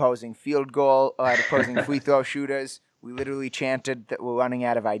chant at opposing opposing free throw shooters. We literally chanted that we're running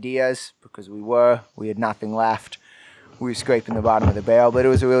out of ideas because we had nothing left. We were scraping the bottom of the barrel, but it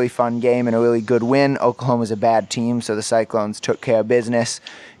was a really fun game and a really good win. Oklahoma's a bad team, so the Cyclones took care of business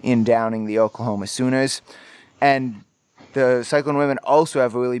in downing the Oklahoma Sooners. And the Cyclone women also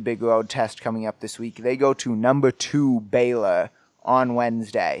have a really big road test coming up this week. They go to number 2 Baylor on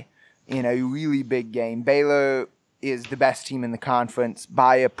Wednesday in a really big game. Baylor is the best team in the conference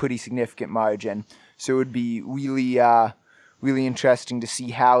by a pretty significant margin, so it would be really, really interesting to see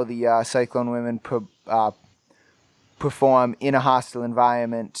how the Cyclone women perform in a hostile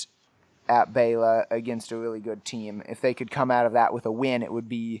environment at Baylor against a really good team. If they could come out of that with a win, it would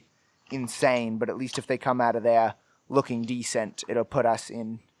be insane, but at least if they come out of there looking decent, it'll put us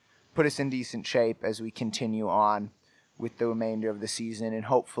in decent shape as we continue on with the remainder of the season and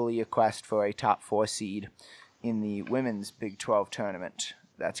hopefully a quest for a top 4 seed in the women's Big 12 tournament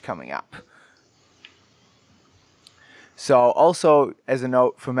that's coming up. So also, as a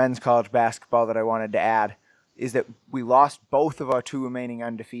note for men's college basketball that I wanted to add, is that we lost both of our 2 remaining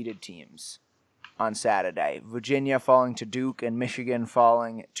undefeated teams on Saturday. Virginia falling to Duke and Michigan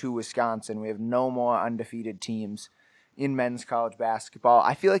falling to Wisconsin. We have no more undefeated teams in men's college basketball.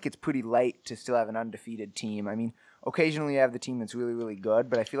 I feel like it's pretty late to still have an undefeated team. I mean, occasionally you have the team that's really, really good,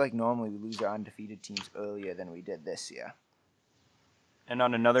 but I feel like normally we lose our undefeated teams earlier than we did this year. And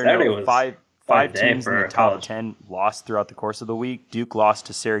on another note, five day teams in for the top college. 10 lost throughout the course of the week. Duke lost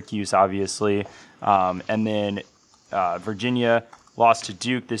to Syracuse, obviously. And then Virginia lost to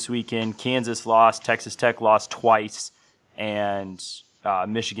Duke this weekend. Kansas lost. Texas Tech lost twice. And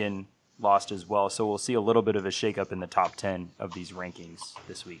Michigan lost as well. So we'll see a little bit of a shakeup in the top 10 of these rankings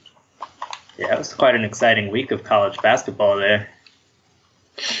this week. Yeah, it was quite an exciting week of college basketball there.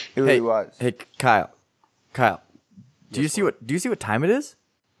 It really was. Hey, Kyle. Do you see what time it is?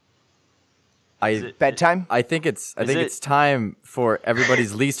 Bedtime? I think it's Is it- it's time for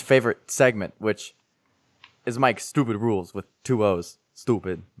everybody's least favorite segment, which is Mike's stupid rules with 2 O's.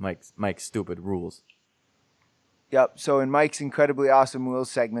 Stupid. Mike's stupid rules. Yep. So in Mike's incredibly awesome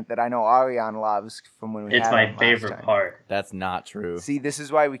rules segment that I know Ariane loves from when we It's had my him last favorite time. part. That's not true. See, this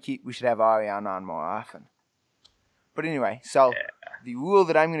is why we should have Ariane on more often. But anyway, so the rule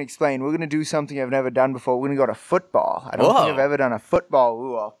that I'm going to explain, we're going to do something I've never done before. We're going to go to football. I don't think Whoa. I've ever done a football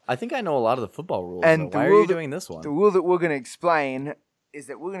rule. I think I know a lot of the football rules. And though. the Why are rule you that- doing this one? The rule that we're going to explain is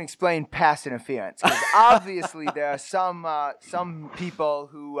that we're going to explain pass interference. Because obviously there are some people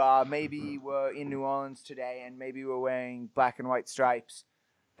who maybe were in New Orleans today and maybe were wearing black and white stripes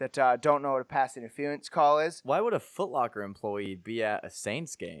that don't know what a pass interference call is. Why would a Foot Locker employee be at a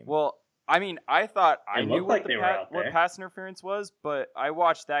Saints game? Well, I mean, I thought I It knew looked what, like the they were out what there. pass interference was, but I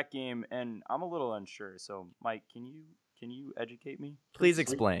watched that game and I'm a little unsure. So, Mike, can you educate me? Please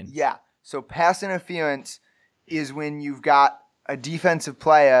explain. Yeah. So pass interference is when you've got a defensive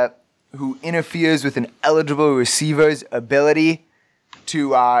player who interferes with an eligible receiver's ability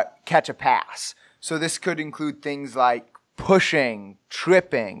to catch a pass. So this could include things like pushing,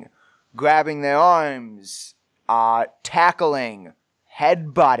 tripping, grabbing their arms, tackling,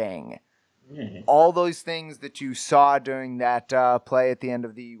 headbutting. All those things that you saw during that play at the end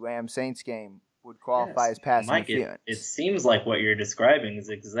of the Rams-Saints game would qualify as pass Mike, interference. it seems like what you're describing is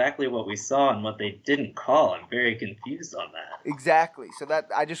exactly what we saw and what they didn't call. I'm very confused on that. Exactly. So that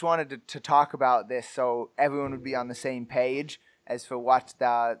I just wanted to talk about this so everyone would be on the same page as for what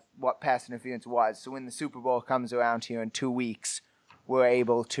pass interference was. So when the Super Bowl comes around here in 2 weeks, we're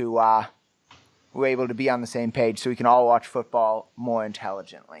able to be on the same page so we can all watch football more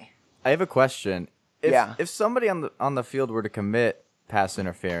intelligently. I have a question. Yeah. If somebody on the field were to commit pass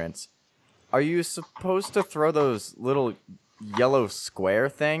interference, are you supposed to throw those little yellow square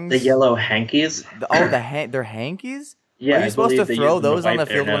things? The yellow hankies? They're hankies? Yeah, Are you I supposed to believe they throw use them to those on the wipe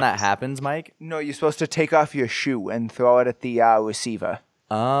their field when that nose. happens, Mike? No, you're supposed to take off your shoe and throw it at the receiver.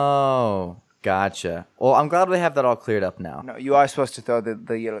 Oh, gotcha. Well, I'm glad we have that all cleared up now. No, you are supposed to throw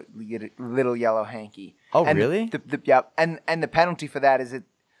the little yellow hanky. Oh, And really? Yeah, and the penalty for that is that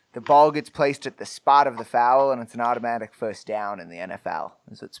the ball gets placed at the spot of the foul, and it's an automatic first down in the NFL.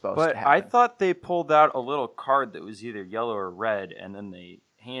 Is what's supposed But to happen. I thought they pulled out a little card that was either yellow or red, and then they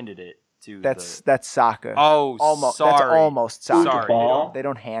handed it to That's soccer. Oh, almost. sorry. That's almost soccer. Sorry. Ball? They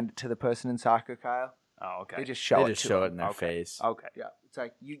don't hand it to the person in soccer, Kyle. Oh, okay. They just show They it just to show it them. in their Okay. face. Okay. Yeah, it's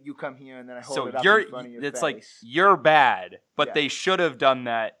like you come here and then I hold So it up you're in front of your it's face. like you're bad, but Yeah. they should have done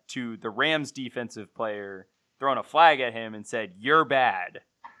that to the Rams defensive player, thrown a flag at him and said, "You're bad."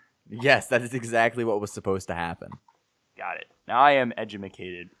 Yes, that is exactly what was supposed to happen. Got it. Now I am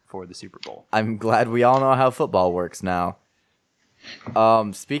educated for the Super Bowl. I'm glad we all know how football works now.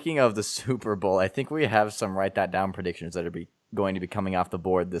 Speaking of the Super Bowl, I think we have some write that down predictions that are going to be coming off the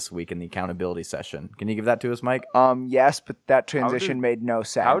board this week in the accountability session. Can you give that to us, Mike? Yes, but that transition made no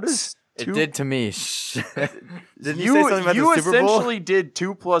sense. How does It two- did to me. Didn't you say something about you the Super Bowl? essentially did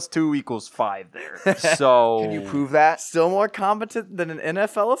 2 + 2 = 5 there. So Can you prove that? Still more competent than an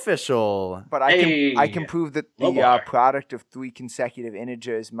NFL official. But I Hey, can prove that the Lobar. product of 3 consecutive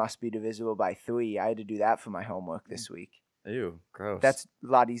integers must be divisible by 3. I had to do that for my homework this week. Ew, gross. That's a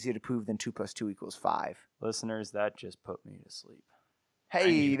lot easier to prove than 2 + 2 = 5. listeners, that just put me to sleep. Hey,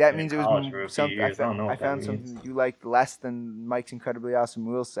 need that to means be it in college was for a few something. years. I don't know I what that found means. something that you liked less than Mike's incredibly awesome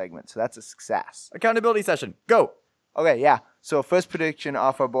rules segment, so that's a success. accountability session. Go. Okay, yeah. So first prediction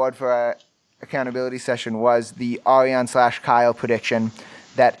off our board for our accountability session was the Ariane/Kyle prediction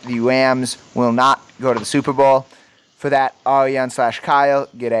that the Rams will not go to the Super Bowl. For that, Ariane/Kyle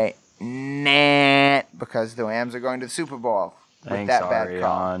get a nah because the Rams are going to the Super Bowl. With Thanks, that bad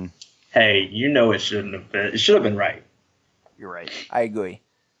call. Ariane. Hey, you know it shouldn't have been. It should have been right. You're right. I agree.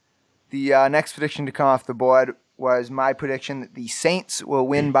 The next prediction to come off the board was my prediction that the Saints will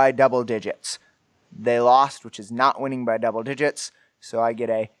win by double digits. They lost, which is not winning by double digits, so I get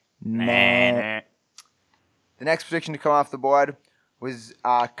a nah. The next prediction to come off the board was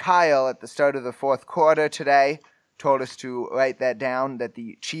Kyle at the start of the fourth quarter today told us to write that down, that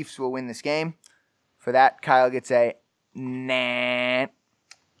the Chiefs will win this game. For that, Kyle gets a nah.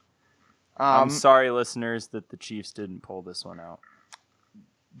 I'm sorry, listeners, that the Chiefs didn't pull this one out.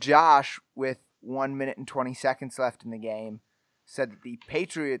 Josh, with 1 minute and 20 seconds left in the game, said that the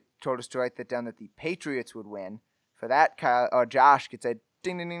Patriots, told us to write that down, that the Patriots would win. For that, Josh gets a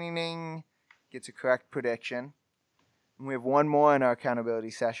ding, ding, ding, ding, ding, gets a correct prediction. And we have one more in our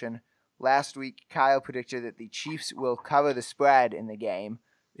accountability session. Last week, Kyle predicted that the Chiefs will cover the spread in the game.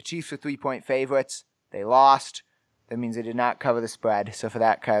 The Chiefs were 3-point favorites. They lost. That means they did not cover the spread. So for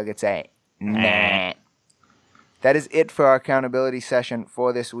that, Kyle gets a nah. That is it for our accountability session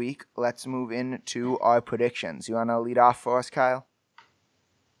for this week. Let's move into our predictions. You want to lead off for us, Kyle?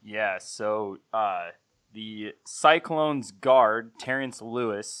 Yeah, so the Cyclones guard, Terrence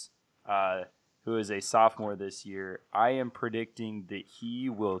Lewis, who is a sophomore this year, I am predicting that he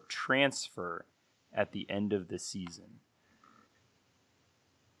will transfer at the end of the season.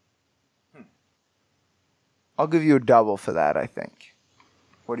 I'll give you a double for that, I think.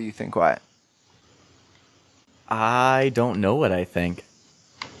 What do you think, Wyatt? I don't know what I think.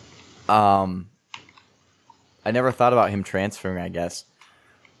 I never thought about him transferring, I guess.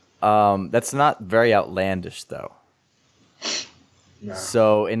 That's not very outlandish, though. No.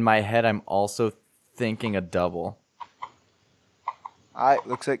 So in my head, I'm also thinking a double. All right,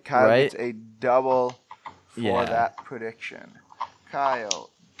 looks like Kyle Right? gets a double for Yeah. that prediction. Kyle,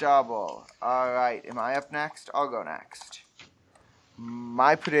 double. All right, am I up next? I'll go next.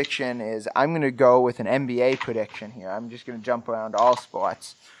 My prediction is I'm going to go with an NBA prediction here. I'm just going to jump around all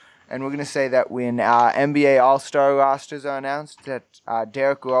sports. And we're going to say that when NBA All-Star rosters are announced, that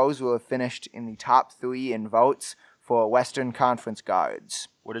Derrick Rose will have finished in the top 3 in votes for Western Conference guards.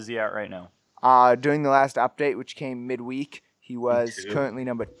 What is he at right now? During the last update, which came midweek, he was Two. currently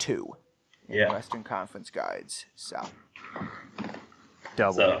number 2 in Yeah. Western Conference guards. So,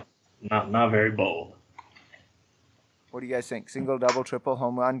 Double. So, not very bold. what do you guys think? Single, double, triple,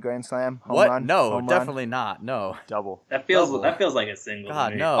 home run, grand slam, home What? run? No, home run? definitely not. No. Double. That Double. feels like a single. to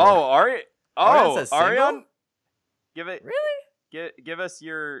God, me. no. Oh, Ari. Oh, Arian's a single? Arian. Give it. Really? Give us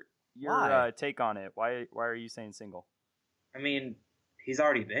your Why? take on it. Why are you saying single? I mean, he's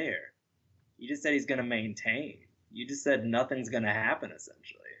already there. You just said he's going to maintain. You just said nothing's going to happen,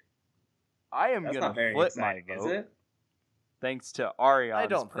 essentially. I am That's gonna not very flip exciting, my is vote. it? Thanks to Ariana's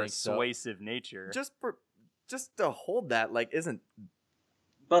don't think so. persuasive nature. Just to hold that isn't.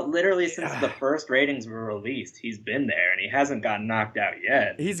 But literally, since the first ratings were released, he's been there, and he hasn't gotten knocked out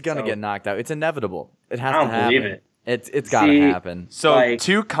yet. He's gonna So, get knocked out. It's inevitable. It has I don't to happen. believe it. It's gotta See, happen. So like-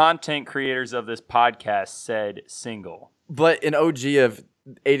 2 content creators of this podcast said single. But an OG of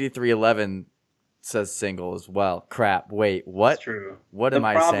 8311 says single as well. Crap. Wait. What? It's true. What The am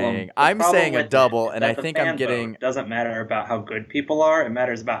I problem- saying? the I'm problem saying a with it double, is and that I the think I'm fan getting. vote doesn't matter about how good people are. It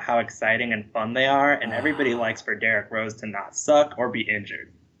matters about how exciting and fun they are, and everybody likes for Derrick Rose to not suck or be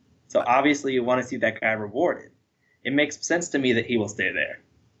injured. So obviously, you want to see that guy rewarded. It makes sense to me that he will stay there.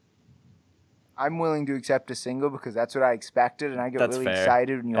 I'm willing to accept a single because that's what I expected, and I get That's really fair.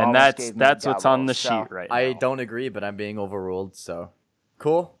 excited when you And almost that's gave me a what's double, on the so. sheet right now. I don't agree, but I'm being overruled. So,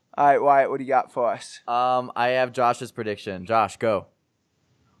 cool. All right, Wyatt, what do you got for us? I have Josh's prediction. Josh, go.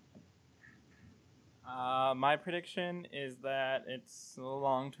 My prediction is that it's a little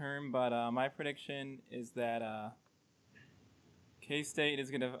long term, but my prediction is that K-State is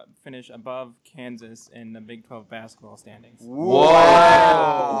going to finish above Kansas in the Big 12 basketball standings. Whoa!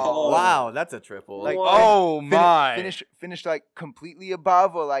 Wow, that's a triple. Like, Oh my! Finish like completely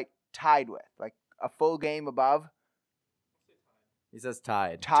above or like tied with, like a full game above, He says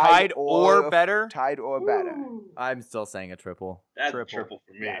tied. Tied or better? tied or better. I'm still saying a triple. That's Triple. a triple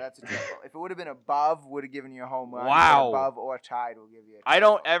for me. Yeah, that's a triple. If it would have been above, would have given you a home run. Wow. Above or tied will give you. A I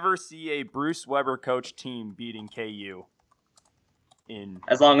don't triple. ever see a Bruce Weber coach team beating KU.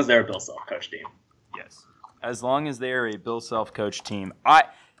 As long as they're a Bill Self coach team. Yes. As long as they are a Bill Self coach team.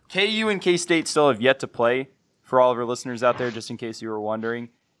 KU and K-State still have yet to play, for all of our listeners out there, just in case you were wondering.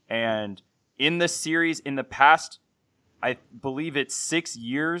 And in this series, in the past, I believe it's 6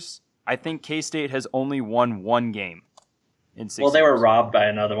 years, I think K-State has only won 1 game in 6 Well, they were years. robbed by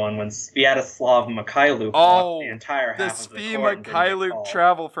another one when Sviatoslav Mikhailuk walked the entire the half of the Svi court and didn't get Mikhailuk called.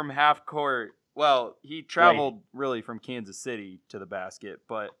 travel from half court. Well, he traveled really from Kansas City to the basket,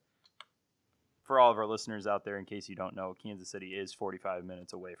 but for all of our listeners out there, in case you don't know, Kansas City is 45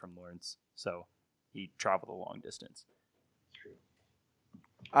 minutes away from Lawrence, so he traveled a long distance.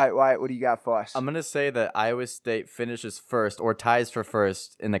 All right, Wyatt, what do you got for us? I'm gonna say that Iowa State finishes first or ties for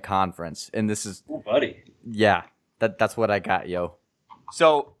first in the conference, and this is Ooh, buddy. that's what I got, yo.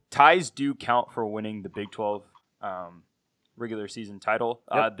 So ties do count for winning the Big 12 regular season title.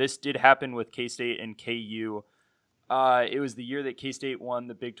 Yep. This did happen with K-State and KU. It was the year that K-State won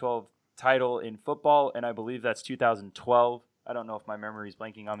the Big 12 title in football, and I believe that's 2012. I don't know if my memory is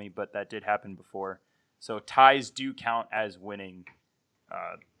blanking on me, but that did happen before. So ties do count as winning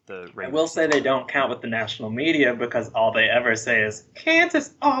the regular I will say season. they don't count with the national media because all they ever say is,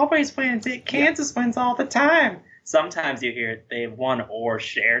 Kansas always wins it. Kansas wins all the time. Sometimes you hear they've won or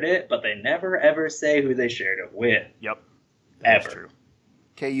shared it, but they never ever say who they shared it with. Yep. That's Ever. true.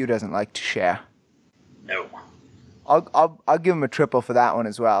 KU doesn't like to share. No. I'll give him a triple for that one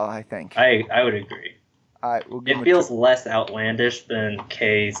as well, I think. I would agree. All right, we'll give him It feels less outlandish than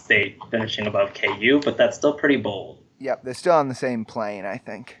K-State finishing above KU, but that's still pretty bold. Yep, they're still on the same plane, I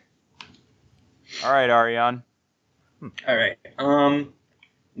think. All right, Ariane. All right.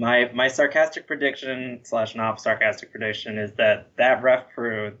 My sarcastic prediction / not sarcastic prediction is that ref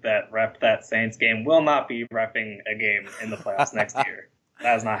crew that reffed that Saints game will not be reffing a game in the playoffs next year.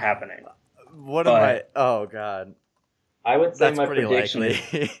 That is not happening. What am I? Oh God, I would say that's my pretty prediction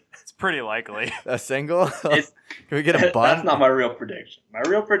likely. It's pretty likely. A single? is Can we get a that's bunt? not my real prediction. My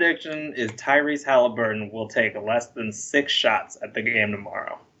real prediction is Tyrese Halliburton will take less than 6 shots at the game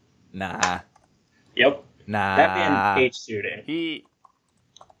tomorrow. Nah, Yep. nah. That being H shooting. He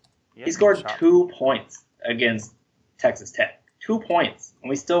Scored 2 points against Texas Tech. 2 points, and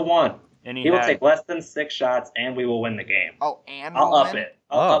we still won. and He will take less than 6 shots, and we will win the game. Oh, and I'll we'll up win? it.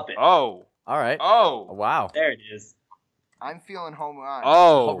 I'll up it. Oh. All right. Oh. Wow. There it is. I'm feeling home run.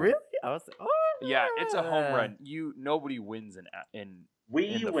 Oh, Oh. really? I was. Oh, Yeah, it's a home run. Nobody wins in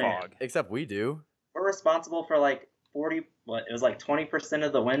We the win. fog. Except we do. We're responsible for like 40. What it was like 20%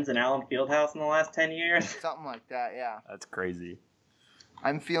 of the wins in Allen Fieldhouse in the last 10 years. Something like that, yeah. That's crazy.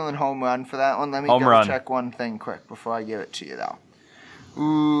 I'm feeling home run for that one. Let me Home double run. check one thing quick before I give it to you, though.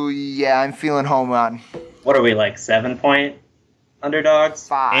 Ooh, yeah, I'm feeling home run. What are we like 7-point underdogs?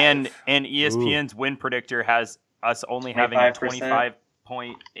 5. And ESPN's win predictor has us only having a 25%.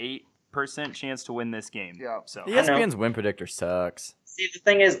 25.8% chance to win this game. Yeah. So ESPN's win predictor sucks. See, the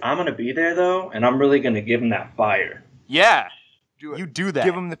thing is, I'm gonna be there though, and I'm really gonna give him that fire. yeah, Do it. you do that.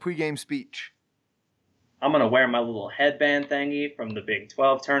 Give him the pregame speech. I'm gonna wear my little headband thingy from the Big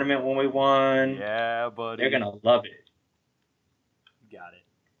 12 tournament when we won. Yeah, buddy. They're gonna love it. You got it.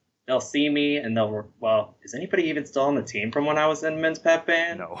 They'll see me and well, is anybody even still on the team from when I was in men's pep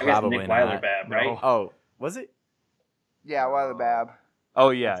band? No, I guess probably Nick not. Weilerbab, right? No. Oh, was it? Yeah, Weilerbab.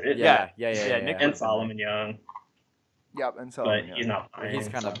 Oh yeah, That's it. yeah. Yeah. Nick And Solomon Young, Yep, and so. but he's not playing. He's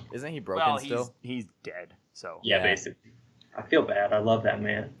kind of. so- Isn't he broken Well, still? he's dead. So Yeah, Yeah. basically. I feel bad. I love that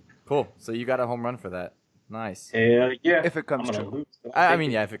man. Cool. So you got a home run for that. Nice. Hell yeah. If it comes I'm gonna true. lose. Don't I take mean,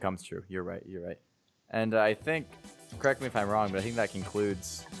 it. yeah, if it comes true, you're right. And I think, correct me if I'm wrong, but I think that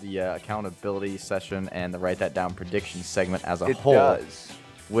concludes the accountability session and the write that down prediction segment as a It whole. does.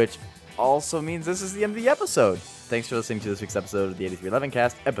 Which also means this is the end of the episode. Thanks for listening to this week's episode of the 8311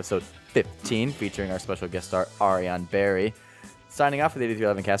 Cast, episode 15, featuring our special guest star Ariane Barry. Signing off for the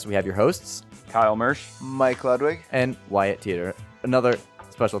 8311 Cast, we have your hosts Kyle Mersch. Mike Ludwig. and Wyatt Teeter. Another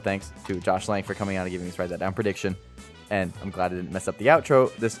special thanks to Josh Lang for coming on and giving us write that down prediction. And I'm glad I didn't mess up the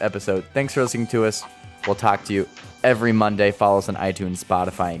outro this episode. Thanks for listening to us. We'll talk to you every Monday. Follow us on iTunes,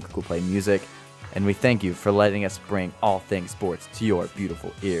 Spotify, and Google Play Music. And we thank you for letting us bring all things sports to your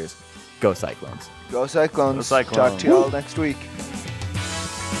beautiful ears. Go Cyclones. Go Cyclones. Go Cyclones. Talk to y'all next week.